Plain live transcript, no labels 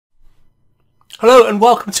Hello and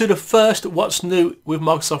welcome to the first What's New with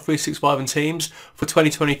Microsoft 365 and Teams for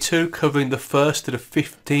 2022, covering the 1st to the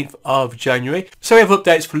 15th of January. So we have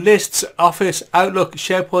updates for Lists, Office, Outlook,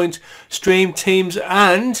 SharePoint, Stream, Teams,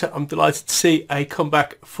 and I'm delighted to see a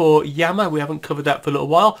comeback for Yammer. We haven't covered that for a little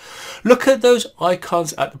while. Look at those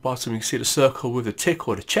icons at the bottom. You can see the circle with the tick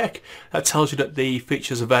or the check. That tells you that the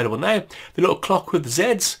feature is available now. The little clock with the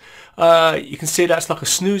Zs, you can see that's like a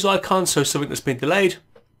snooze icon, so something that's been delayed.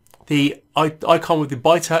 The icon with the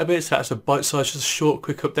byte out of it, so that's a bite size, just a short,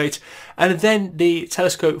 quick update. And then the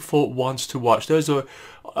telescope for once to watch. Those are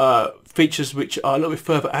features which are a little bit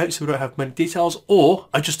further out, so we don't have many details, or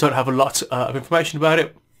I just don't have a lot of information about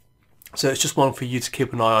it. So it's just one for you to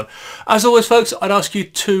keep an eye on. As always, folks, I'd ask you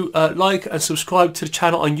to like and subscribe to the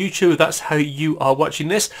channel on YouTube if that's how you are watching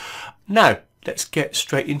this. Now, let's get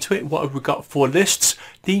straight into it. What have we got for lists?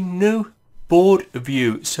 The new board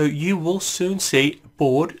view. So you will soon see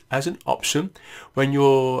board as an option when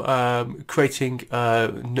you're creating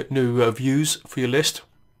new views for your list.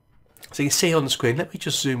 So you can see on the screen. Let me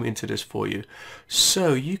just zoom into this for you.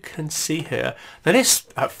 So you can see here. Now this,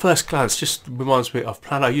 at first glance, just reminds me of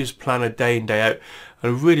Planner. I use Planner day in, day out.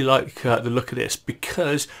 And I really like the look of this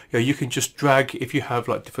because you can just drag, if you have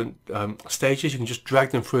like different stages, you can just drag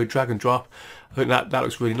them through, drag and drop. I think that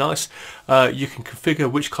looks really nice. You can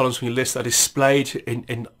configure which columns from your list are displayed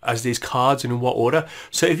in as these cards and in what order.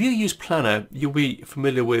 So if you use Planner, you'll be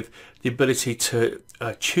familiar with the ability to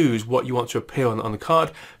choose what you want to appear on the card.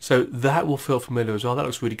 So that will feel familiar as well. That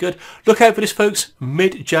looks really good. Look out for this, folks,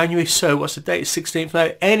 mid-January. So what's the date? 16th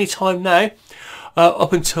now. Anytime now.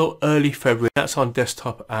 Up until early February. That's on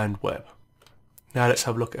desktop and web. Now let's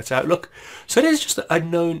have a look at Outlook. So this is just a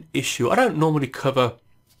known issue. I don't normally cover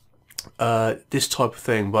this type of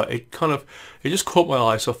thing, but it just caught my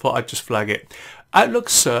eye, so I thought I'd just flag it. Outlook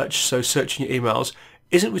search, so searching your emails,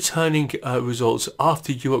 isn't returning results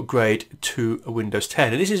after you upgrade to a Windows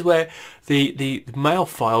 10, and this is where the mail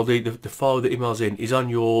file, the file that emails in, is on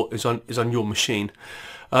your machine.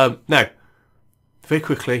 Now, very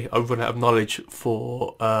quickly, I run out of knowledge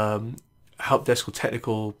for help desk or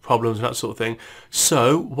technical problems and that sort of thing.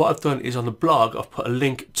 So what I've done is on the blog, I've put a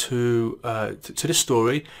link to this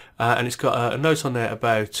story, and it's got a note on there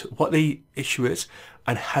about what the issue is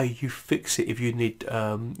and how you fix it if you need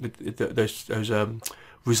those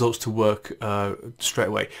results to work straight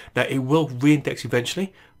away. Now it will re-index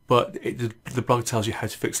eventually, but the blog tells you how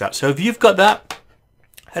to fix that. So if you've got that,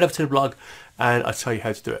 head over to the blog and I'll tell you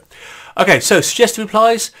how to do it. Okay, so suggested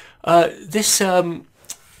replies. This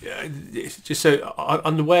just so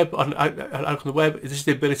on the web, on the web, this is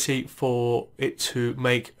the ability for it to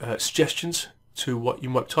make suggestions to what you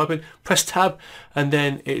might type in. Press tab, and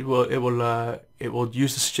then it will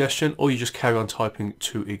use the suggestion, or you just carry on typing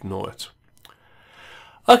to ignore it.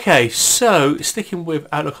 Okay, so sticking with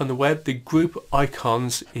Outlook on the web, the group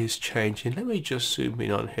icons is changing. Let me just zoom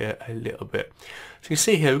in on here a little bit. So you can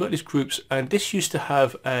see here we've got these groups, and this used to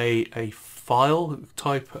have a file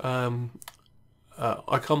type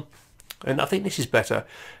icon, and I think this is better.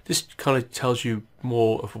 This kind of tells you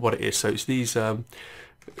more of what it is. So it's these icons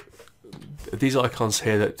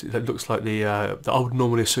here that looks like the I would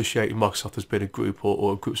normally associate Microsoft as being a group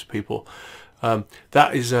or groups of people.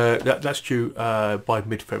 That's due by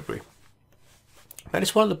mid-February. Now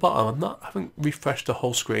this one at the bottom, I haven't refreshed the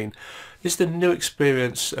whole screen. This is the new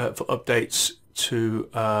experience for updates to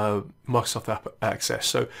Microsoft App Access.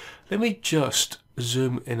 So let me just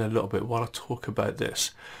zoom in a little bit while I talk about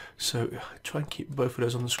this. So try and keep both of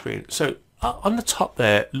those on the screen. So on the top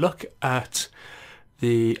there, look at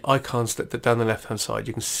the icons that down the left hand side.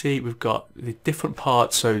 You can see we've got the different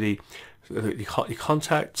parts. So the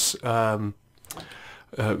contacts,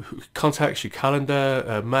 contacts, your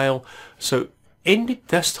calendar, mail. So in the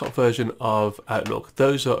desktop version of Outlook,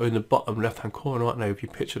 those are in the bottom left hand corner right now, if you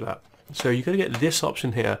picture that. So you're going to get this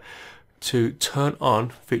option here to turn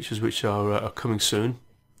on features which are coming soon.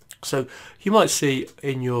 So you might see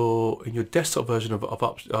in your desktop version of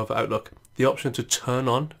Outlook the option to turn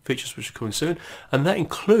on features which are coming soon, and that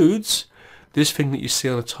includes this thing that you see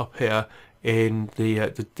on the top here in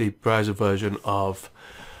the browser version of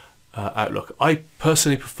Outlook. I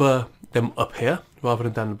personally prefer them up here rather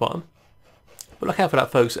than down the bottom, but look out for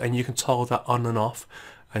that, folks, and you can toggle that on and off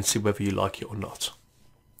and see whether you like it or not.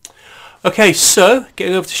 Okay, so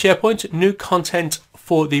getting over to SharePoint, new content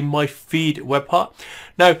for the My Feed web part.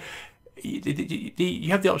 Now,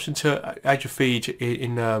 you have the option to add your feed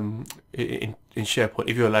in SharePoint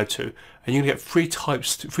if you're allowed to, and you're going to get three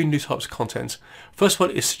new types of content. First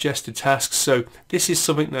one is suggested tasks. So this is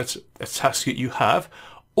something that's a task that you have,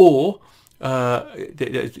 or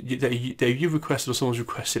that you've requested or someone's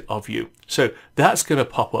requested of you. So that's going to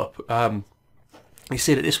pop up. You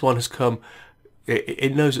see that this one has come.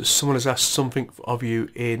 It knows that someone has asked something of you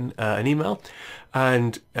in an email,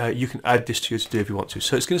 and you can add this to your to-do if you want to.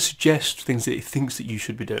 So it's going to suggest things that it thinks that you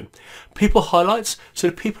should be doing. People highlights, so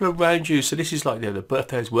the people around you. So this is like the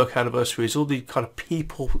birthdays, work anniversaries, all the kind of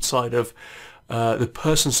people side of the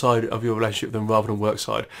person side of your relationship, then rather than work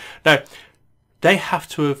side. Now, they have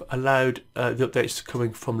to have allowed the updates to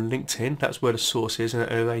coming from LinkedIn. That's where the source is,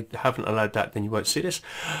 and if they haven't allowed that, then you won't see this.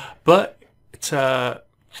 But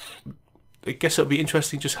I guess it'll be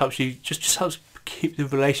interesting. Just helps you, just helps keep the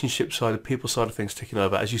relationship side, the people side of things ticking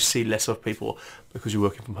over as you see less of people because you're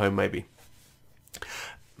working from home, maybe.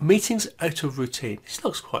 Meetings out of routine. This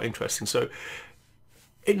looks quite interesting. So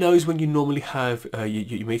it knows when you normally have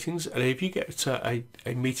your meetings, and if you get a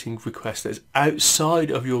meeting request that's outside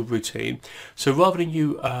of your routine, so rather than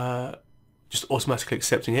you just automatically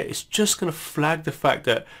accepting it, it's just going to flag the fact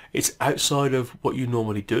that it's outside of what you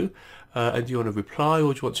normally do. And do you want to reply,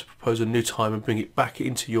 or do you want to propose a new time and bring it back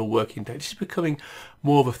into your working day? This is becoming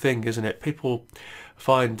more of a thing, isn't it? People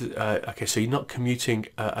find, okay, so you're not commuting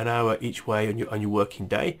an hour each way on your working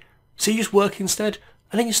day, so you just work instead,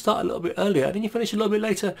 and then you start a little bit earlier, and then you finish a little bit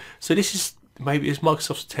later. So this is maybe it's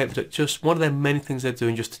Microsoft's attempt at just one of their many things they're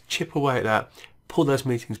doing, just to chip away at that, pull those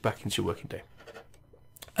meetings back into your working day.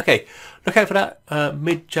 Okay, look out for that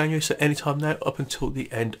mid-January, so anytime now up until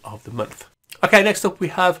the end of the month. Okay, next up we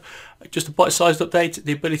have just a bite-sized update,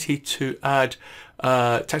 the ability to add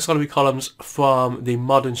taxonomy columns from the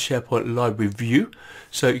modern SharePoint library view.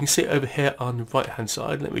 So you can see it over here on the right hand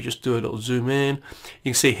side. Let me just do a little zoom in.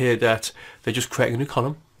 You can see here that they're just creating a new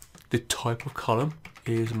column. The type of column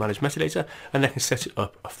is manage metadata, and they can set it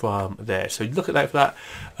up from there. So look at that for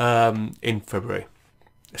that in February.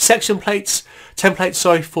 Section templates,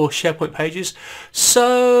 sorry, for SharePoint pages.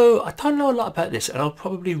 So I don't know a lot about this, and I'll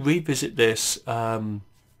probably revisit this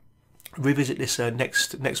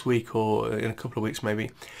next week or in a couple of weeks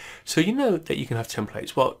maybe. So you know that you can have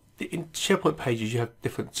templates. Well, in SharePoint pages you have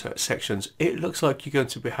different sections. It looks like you're going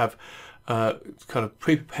to have kind of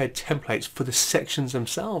pre-prepared templates for the sections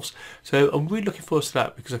themselves. So I'm really looking forward to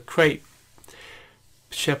that, because I create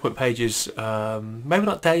SharePoint pages, maybe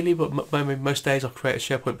not daily, but maybe most days I'll create a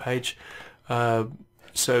SharePoint page.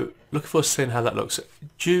 So looking forward to seeing how that looks.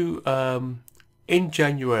 Due in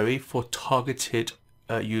January for targeted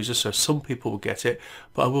users, so some people will get it,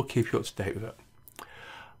 but I will keep you up to date with that.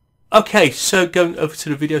 Okay, so going over to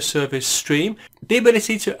the video service stream, the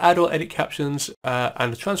ability to add or edit captions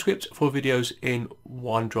and a transcript for videos in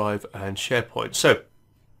OneDrive and SharePoint. So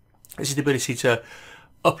this is the ability to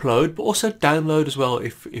upload, but also download as well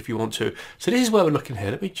if you want to. So this is where we're looking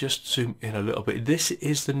here. Let me just zoom in a little bit. This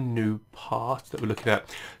is the new part that we're looking at.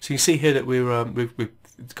 So you can see here that we've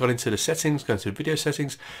gone into the settings, gone to the video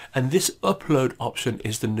settings, and this upload option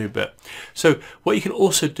is the new bit. So what you can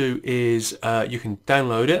also do is you can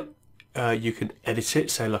download it, you can edit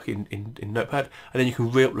it, say like in Notepad, and then you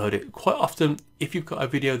can re-upload it. Quite often, if you've got a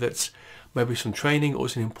video that's maybe some training or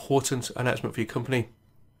it's an important announcement for your company,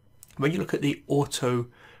 when you look at the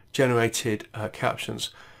auto-generated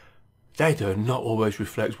captions, they do not always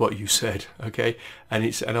reflect what you said, okay? And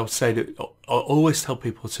I would say that I always tell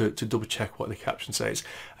people to double check what the caption says.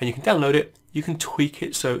 And you can download it, you can tweak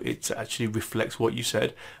it so it actually reflects what you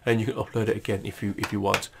said, and you can upload it again if you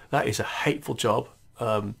want. That is a hateful job.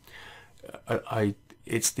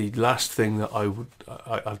 It's the last thing that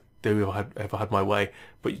I'd do if I ever had my way,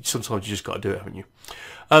 but sometimes you just got to do it, haven't you?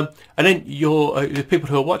 And then the people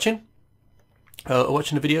who are watching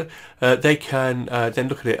the video, they can then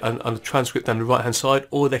look at it on the transcript down the right hand side,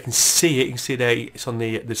 or they can see it. You can see there it's on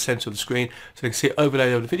the center of the screen, so they can see it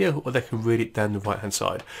overlaid over the video, or they can read it down the right hand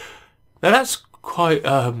side. Now that's quite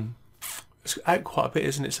it's out quite a bit,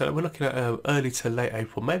 isn't it? So we're looking at early to late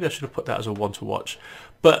April. Maybe I should have put that as a one to watch,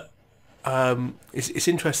 but it's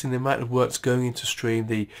interesting the amount of work's going into stream.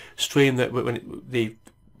 The stream that when the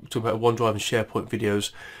talk about OneDrive and SharePoint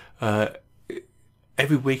videos,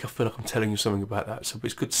 every week I feel like I'm telling you something about that, so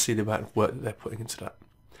it's good to see the amount of work that they're putting into that.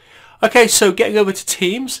 Okay, so getting over to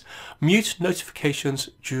Teams, mute notifications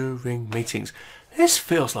during meetings. This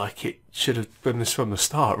feels like it should have been this from the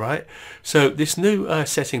start, right? So this new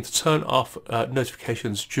setting to turn off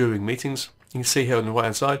notifications during meetings, you can see here on the right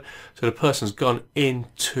hand side. So the person's gone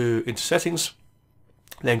into settings,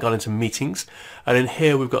 then gone into meetings, and then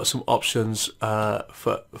here we've got some options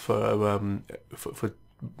for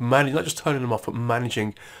managing, not just turning them off, but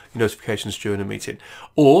managing notifications during a meeting.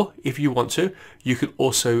 Or if you want to, you can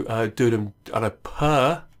also do them on a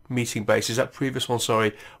per meeting basis. That previous one,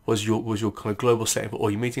 sorry, was your kind of global setting for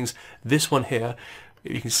all your meetings. This one here,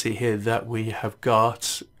 you can see here that we have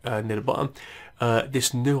got near the bottom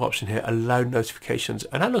this new option here, allow notifications,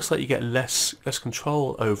 and that looks like you get less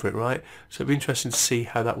control over it, right? So it'd be interesting to see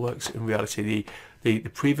how that works in reality. The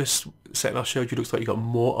previous setting I showed you looks like you got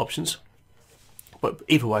more options, but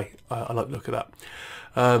either way, I like the look of that.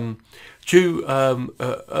 Due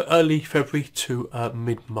early February to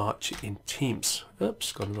mid-March in Teams.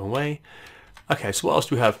 Oops, gone the wrong way. Okay, so what else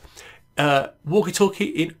do we have? Walkie-talkie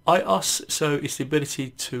in iOS, so it's the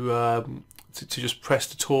ability to just press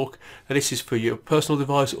to talk. Now this is for your personal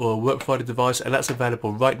device or a work provided device, and that's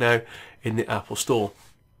available right now in the Apple Store.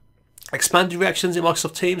 Expanded reactions in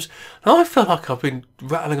Microsoft Teams. Now I feel like I've been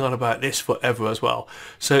rattling on about this forever as well.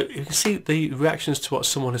 So you can see the reactions to what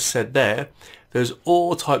someone has said there. There's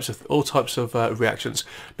all types of reactions.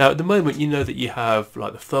 Now at the moment, you know that you have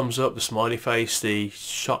like the thumbs up, the smiley face, the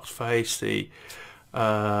shocked face, the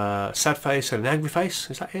sad face, and an angry face.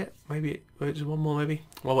 Is that it? Maybe there's one more, maybe.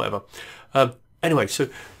 Well, whatever. Anyway, so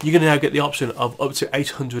you're going to now get the option of up to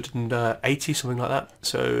 880, something like that.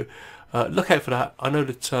 So look out for that. I know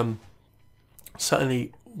that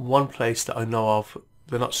certainly one place that I know of,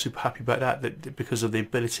 they're not super happy about that because of the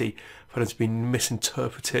ability for them to be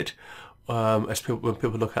misinterpreted when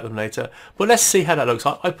people look at them later. But let's see how that looks.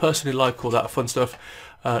 I personally like all that fun stuff.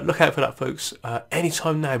 Look out for that, folks,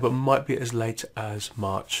 anytime now, but might be as late as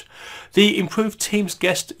March. The improved Teams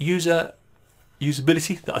guest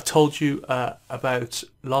usability that I told you about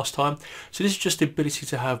last time. So this is just the ability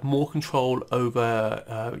to have more control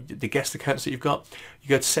over the guest accounts that you've got. You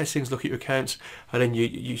go to settings, look at your accounts, and then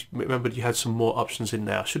you remember you had some more options in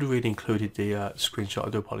there. I should have really included the screenshot. I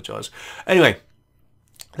do apologise. Anyway,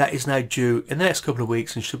 that is now due in the next couple of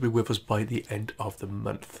weeks and should be with us by the end of the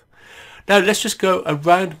month. Now let's just go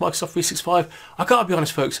around Microsoft 365. I gotta be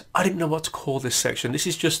honest, folks, I didn't know what to call this section. This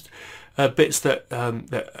is just bits that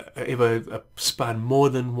either span more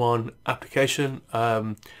than one application,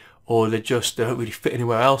 or they don't really fit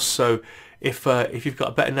anywhere else. So if you've got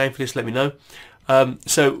a better name for this, let me know.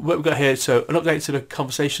 So what we've got here, so an update to the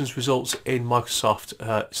conversations results in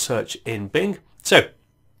Microsoft search in Bing. So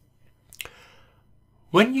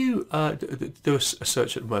when you do a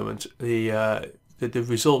search at the moment, the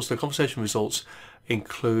results, the conversation results,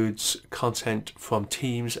 includes content from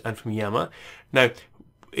Teams and from Yammer. Now,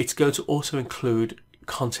 it's going to also include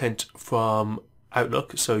content from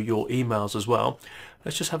Outlook, so your emails as well.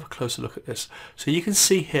 Let's just have a closer look at this. So you can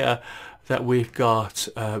see here that we've got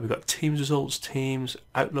Teams results, Teams,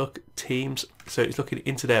 Outlook, Teams. So it's looking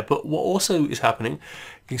into there. But what also is happening,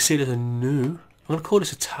 you can see there's a new, I'm going to call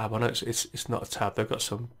this a tab. I know it's not a tab. They've got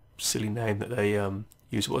some silly name that they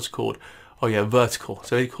use. What's it called? Oh yeah, vertical.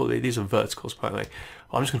 So these are verticals apparently.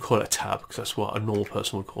 I'm just going to call it a tab because that's what a normal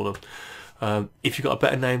person would call them. If you've got a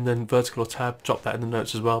better name than vertical or tab, drop that in the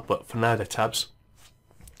notes as well. But for now, they're tabs.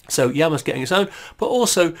 So Yammer's getting its own, but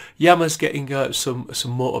also Yammer's getting some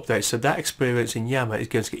more updates. So that experience in Yammer is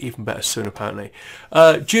going to get even better soon, apparently.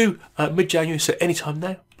 Due mid-January, so anytime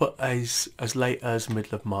now, but as late as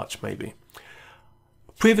middle of March, maybe.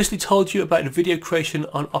 Previously told you about the video creation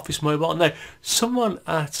on Office Mobile. Now, someone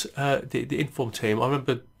at the Inform team, I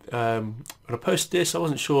remember when I posted this, I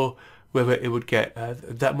wasn't sure whether it would get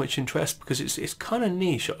that much interest because it's kind of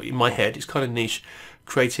niche in my head. It's kind of niche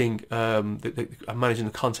creating managing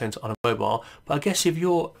the content on a mobile. But I guess if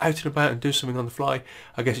you're out and about and do something on the fly,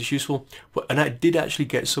 I guess it's useful. And that did actually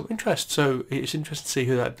get some interest. So it's interesting to see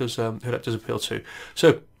who that does appeal to.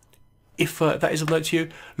 So if that is of note to you,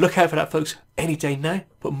 look out for that, folks, any day now,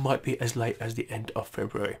 but might be as late as the end of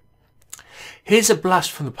February. Here's a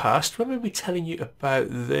blast from the past. Remember me telling you about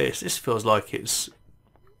this? This feels like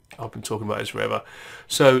I've been talking about this forever.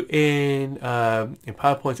 So in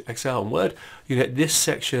PowerPoint, Excel, and Word, you get this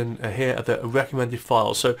section here of the recommended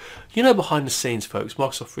files. So behind the scenes, folks,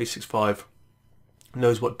 Microsoft 365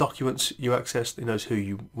 knows what documents you access. It knows who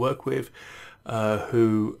you work with,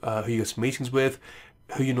 who you get some meetings with,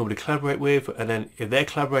 who you normally collaborate with, and then if they're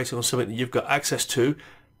collaborating on something that you've got access to,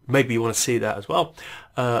 maybe you want to see that as well.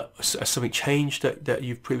 Something changed that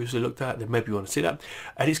you've previously looked at, then maybe you want to see that.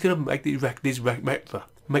 And it's going to make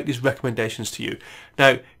these recommendations to you.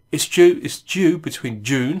 Now, it's due between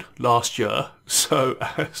June last year, so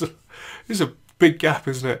it's a big gap,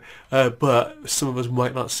 isn't it? But some of us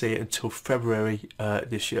might not see it until February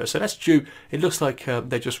this year. So that's due. It looks like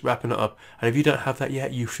they're just wrapping it up. And if you don't have that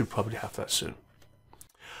yet, you should probably have that soon.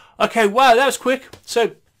 Okay, wow, that was quick.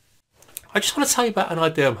 So I just want to tell you about an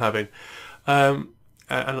idea I'm having. And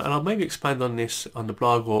I'll maybe expand on this on the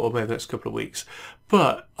blog or maybe the next couple of weeks.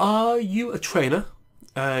 But are you a trainer?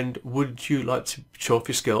 and would you like to show off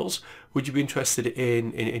your skills? Would you be interested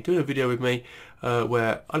in doing a video with me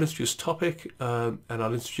where I'll introduce a topic and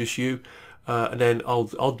I'll introduce you, and then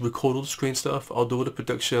I'll record all the screen stuff, I'll do all the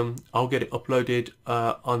production, I'll get it uploaded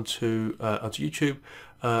onto YouTube.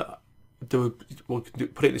 Put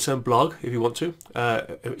it in its own blog if you want to,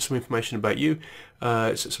 some information about you,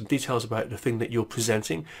 some details about the thing that you're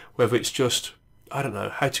presenting, whether it's just, I don't know,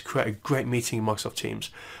 how to create a great meeting in Microsoft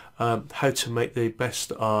Teams, how to make the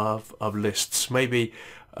best of lists, maybe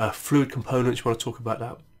fluid components, you want to talk about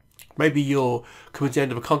that. Maybe you're coming to the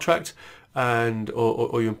end of a contract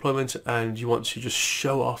or your employment, and you want to just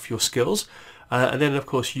show off your skills, and then of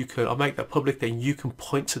course I'll make that public, then you can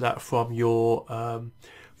point to that from your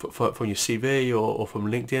from your CV or from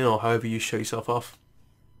LinkedIn or however you show yourself off.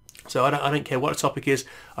 So I don't care what the topic is,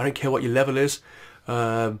 I don't care what your level is.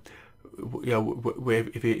 If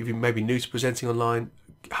you may be new to presenting online,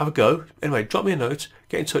 have a go. Anyway, drop me a note,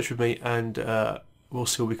 get in touch with me, and we'll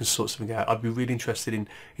see if we can sort something out. I'd be really interested in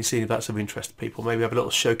seeing if that's of interest to people. Maybe have a little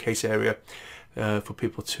showcase area for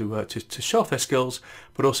people to show off their skills,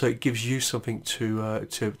 but also it gives you something to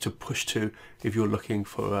push to if you're looking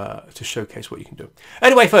for to showcase what you can do.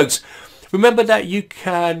 Anyway, folks, remember that you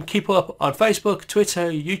can keep up on Facebook,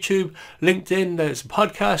 Twitter, YouTube, LinkedIn. There's a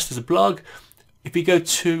podcast, there's a blog. If you go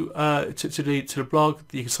to the blog,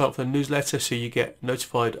 you can sign up for the newsletter so you get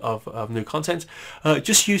notified of new content.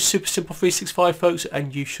 Just use Super Simple 365, folks,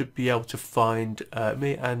 and you should be able to find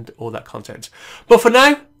me and all that content. But for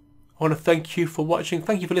now, I want to thank you for watching,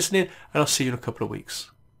 thank you for listening, and I'll see you in a couple of weeks.